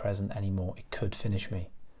into my present anymore, it could finish me.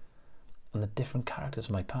 And the different characters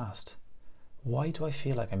of my past. Why do I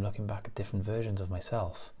feel like I'm looking back at different versions of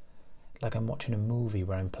myself? Like I'm watching a movie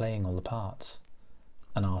where I'm playing all the parts.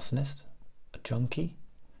 An arsonist, a junkie,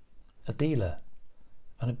 a dealer,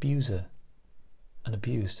 an abuser, and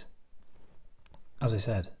abused. As I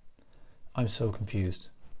said, I'm so confused.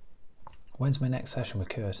 When's my next session with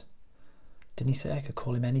Kurt? Didn't he say I could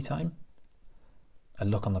call him anytime? I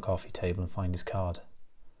look on the coffee table and find his card.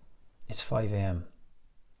 It's 5 a.m.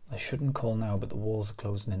 I shouldn't call now, but the walls are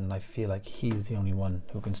closing in and I feel like he's the only one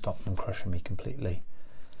who can stop them crushing me completely.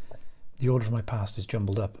 The order of my past is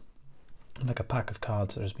jumbled up. like a pack of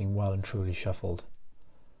cards that has been well and truly shuffled.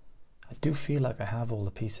 I do feel like I have all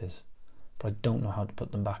the pieces, but I don't know how to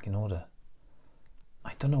put them back in order.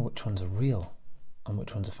 I don't know which ones are real and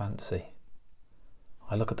which ones are fantasy.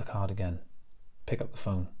 I look at the card again, pick up the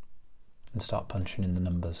phone, and start punching in the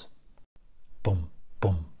numbers. Boom,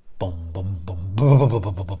 boom, boom, boom, boom, boom, boom,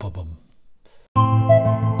 boom, boom, boom, boom.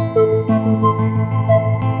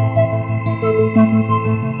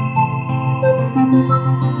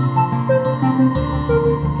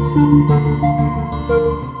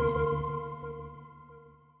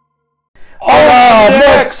 On our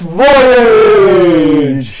next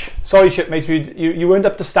voyage! Sorry, shipmates, you weren't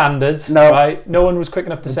up to standards. No. Right? No one was quick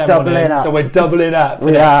enough to send doubling one in, up. so we're doubling up.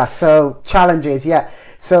 We are. So challenges, yeah.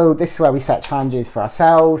 So this is where we set challenges for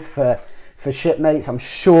ourselves, for shipmates. I'm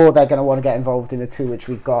sure they're going to want to get involved in the two which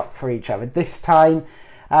we've got for each other this time.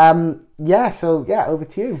 So over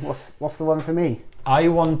to you. What's the one for me? I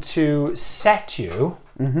want to set you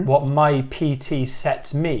what my PT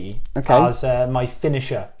sets me as my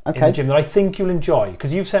finisher in the gym that I think you'll enjoy,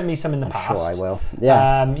 because you've sent me some in the past. Sure I will.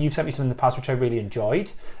 Yeah. You've sent me some in the past which I really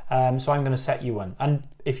enjoyed. So I'm going to set you one. And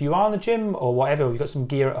if you are in the gym or whatever, you've got some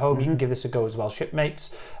gear at home, you can give this a go as well,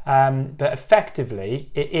 shipmates. But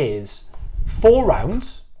effectively, it is 4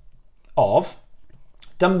 rounds of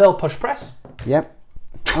dumbbell push press. Yep.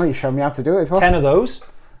 Oh, you showed me how to do it as well. 10 of those.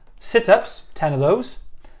 Sit-ups, 10 of those.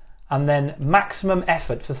 And then maximum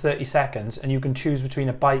effort for 30 seconds, and you can choose between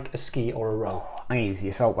a bike, a ski, or a row. I'm going to use the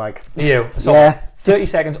assault bike. You? Assault. Yeah. 30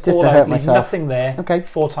 seconds, just all to out, hurt leave myself. nothing there. Okay.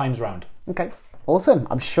 4 times round. Okay. Awesome.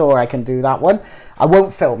 I'm sure I can do that one. I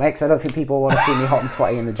won't film it because I don't think people want to see me hot and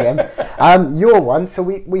sweaty in the gym. Your one. So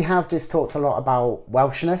we have just talked a lot about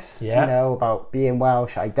Welshness. Yeah. You know, about being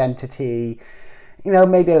Welsh, identity. You know,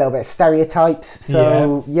 maybe a little bit of stereotypes.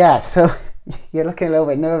 So so you're looking a little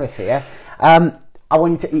bit nervous here. I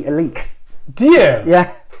want you to eat a leek. Do you?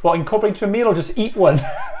 Yeah. What, incorporate into a meal or just eat one?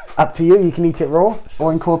 Up to you. You can eat it raw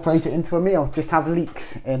or incorporate it into a meal. Just have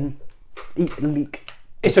leeks in. Eat a leek.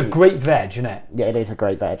 It's a great veg, isn't it? Yeah, it is a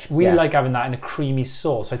great veg. We like having that in a creamy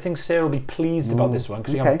sauce. I think Sarah will be pleased about this one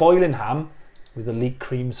because we have boiling ham with a leek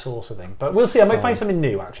cream sauce, I think. But we'll see. I might find something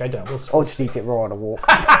new, actually. I don't know. We'll see. Or just eat it raw on a walk.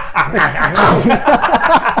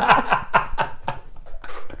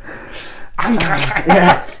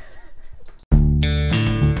 Yeah.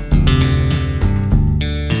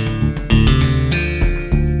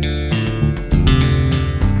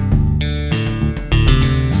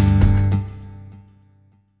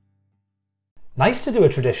 Nice to do a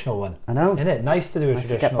traditional one. I know. Isn't it? Nice to do a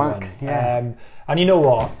traditional one. Yeah. And you know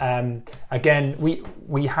what? Again,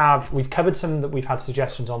 we've covered some that we've had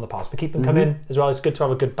suggestions on the past, but keep them coming as well. It's good to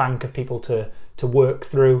have a good bank of people to work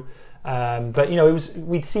through. But you know,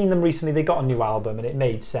 we'd seen them recently. They got a new album, and it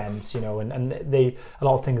made sense. You know, and a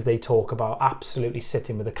lot of things they talk about absolutely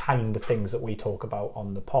sitting with the kind of things that we talk about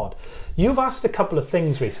on the pod. You've asked a couple of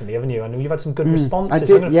things recently, haven't you? And you've had some good responses. I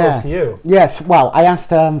did, I'm going to throw it to you. Yes. Well, I asked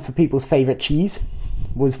for people's favourite cheese.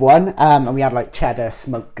 Was one, and we had like cheddar,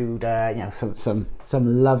 smoked Gouda, you know, some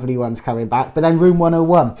lovely ones coming back. But then Room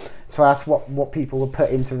 101, so I asked what people would put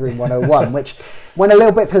into Room 101, which went a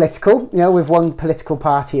little bit political, you know, with one political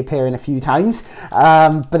party appearing a few times.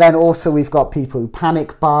 But then also we've got people who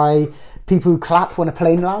panic buy, people who clap when a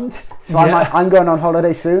plane lands. So I'm going on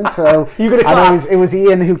holiday soon, so You're gonna clap. I know it was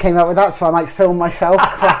Ian who came up with that, so I might film myself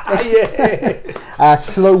clapping.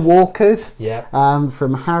 Slow walkers,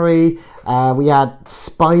 from Harry. We had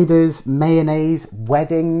spiders, mayonnaise,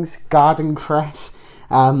 weddings, garden cress.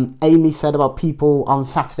 Amy said about people on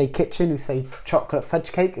Saturday Kitchen who say chocolate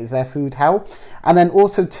fudge cake is their food hell. And then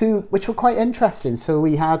also 2 which were quite interesting. So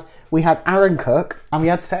we had Aaron Cook and we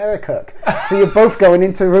had Sarah Cook. So you're both going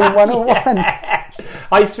into Room 101.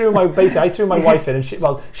 I threw my wife in, and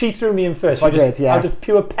she threw me in first. Out of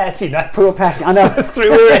pure pettiness. I know.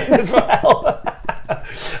 Threw her in as well.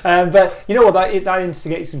 But you know what? That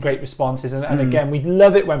instigates some great responses, and again, we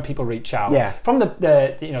love it when people reach out. Yeah. From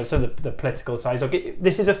the political side. Look,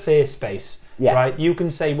 this is a fair space, right? You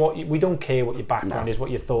can say we don't care what your background is,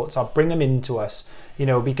 what your thoughts are. Bring them into us, you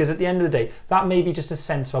know, because at the end of the day, that may be just a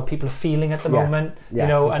sense of how people are feeling at the moment, you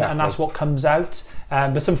know, exactly. and that's what comes out.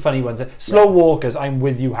 But some funny ones. Slow walkers, I'm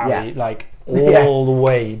with you, Harry, like all the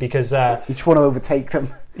way, because you just want to overtake them.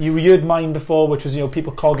 You heard mine before, which was, you know,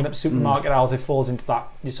 people clogging up supermarket aisles. It falls into that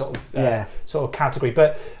sort of category.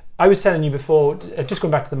 But I was telling you before, just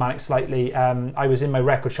going back to the Manic slightly, I was in my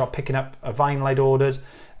record shop picking up a vinyl I'd ordered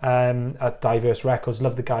at Diverse Records.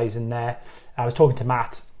 Love the guys in there. I was talking to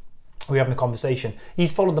Matt. We were having a conversation.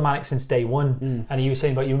 He's followed the Manic since day one, and he was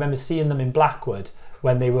saying about, you remember seeing them in Blackwood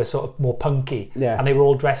when they were sort of more punky, and they were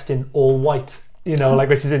all dressed in all white. You know, like,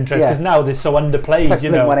 which is interesting because now they're so underplayed. It's like you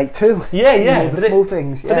know, Blink-182. yeah, You know, the small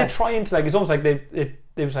things. But Yeah. they're trying to, like, it's almost like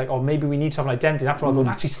they was like, oh, maybe we need to have an identity. After all,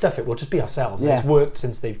 actually stuff it. We'll just be ourselves. Yeah. It's worked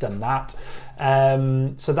since they've done that.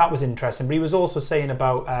 So that was interesting. But he was also saying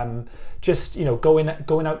about just, you know, going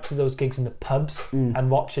out to those gigs in the pubs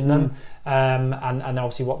and watching them, and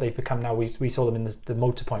obviously what they've become now. We saw them in the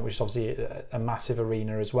Motor Point, which is obviously a massive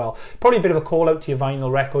arena as well. Probably a bit of a call out to your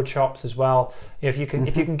vinyl record shops as well. You know, if you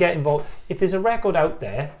can get involved, if there's a record out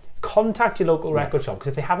there, contact your local record shop, because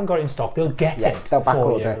if they haven't got it in stock, they'll get it. They'll back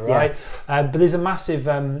for order, you, right? But there's a massive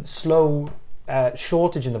slow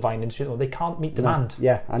shortage in the vinyl industry. They can't meet demand.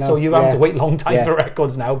 Yeah, I know. So you have to wait a long time Yeah. for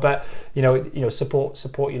records now. But you know, support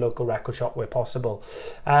your local record shop where possible.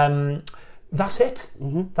 That's it.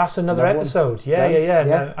 That's another episode. Done. Yeah. Yeah.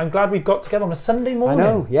 No, I'm glad we've got together on a Sunday I morning.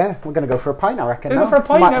 know, yeah. We're going to go for a pint, I reckon. We'll go for a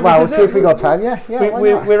pint now, Well, we'll because see if we got time. Yeah, why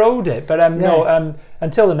not? We're owed it. But no.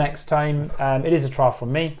 Until the next time, it is a trial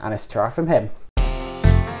from me. And it's a trial from him.